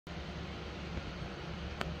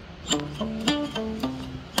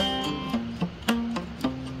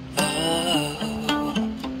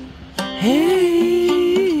Hey,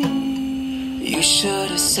 you should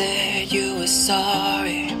have said you were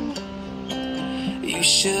sorry. You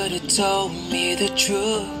should have told me the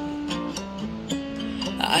truth.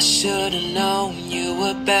 I should have known you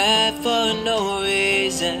were bad for no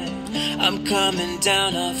reason. I'm coming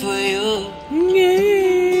down off of you.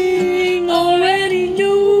 Yeah, already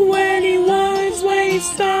knew anyone's way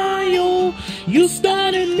style. You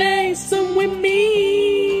started messing with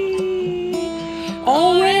me.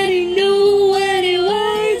 Already knew what it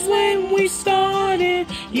was when we started.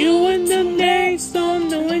 You and the next on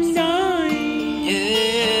the window.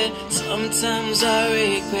 Yeah, sometimes I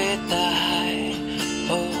regret the high.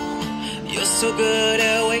 Oh, you're so good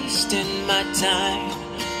at wasting my time.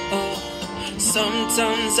 Oh,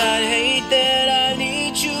 sometimes I hate that I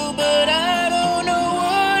need you, but I don't know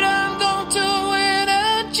what I'm gonna do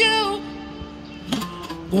without you.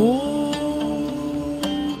 Oh,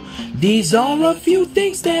 these are a few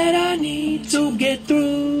things that I need to get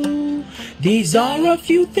through. These are a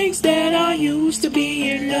few things that I used to be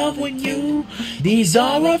in love with you. These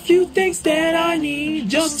are a few things that I need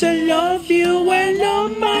just to love you and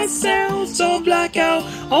love myself. So blackout,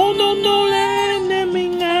 oh no, no, let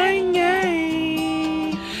me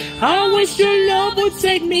I wish your love would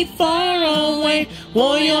take me far away.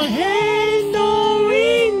 While your head no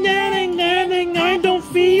ring, nothing, I don't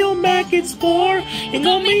feel back, it's poor. It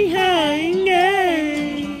got me hanging.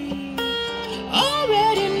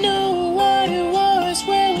 Already knew what it was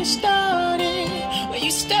when we started. When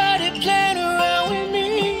you started playing around with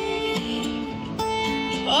me.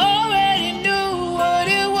 Already knew what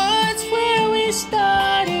it was when we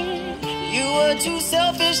started. You were too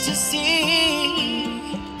selfish to see.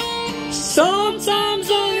 Sometimes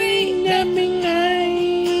I read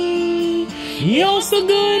you're so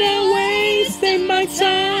good at wasting my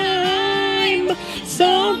time.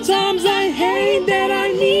 Sometimes I hate that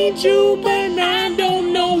I need you, but I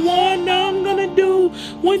don't know what I'm gonna do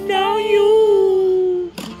without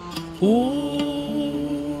you.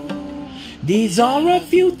 Ooh, these are a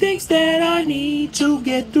few things that I need to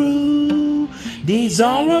get through. These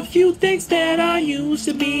are a few things that I used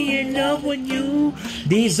to be in love with you.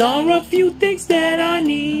 These are a few things that I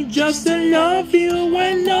need just to love you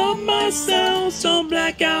and love myself. So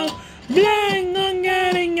blackout, blank, I'm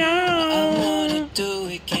getting out. I wanna do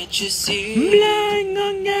it, can't you see? Blank,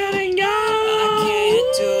 I'm getting out. I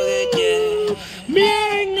can't do that yet.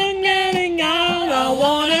 Blank, I'm getting out. I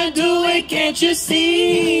wanna do it, can't you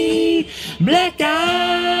see? Blackout,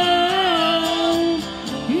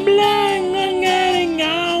 blank, I'm getting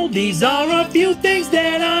out. These are a few things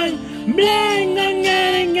that I blank, I'm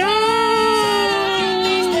getting out.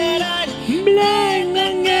 Blank,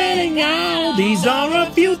 I'm getting out. These are a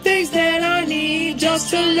few things that I need just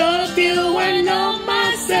to love you and love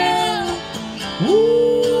myself.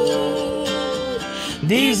 Ooh,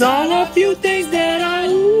 these are a few things that I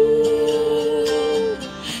ooh.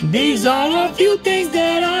 These are a few things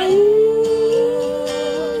that I ooh.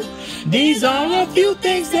 These are a few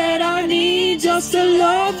things that I need just to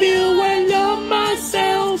love you and love myself.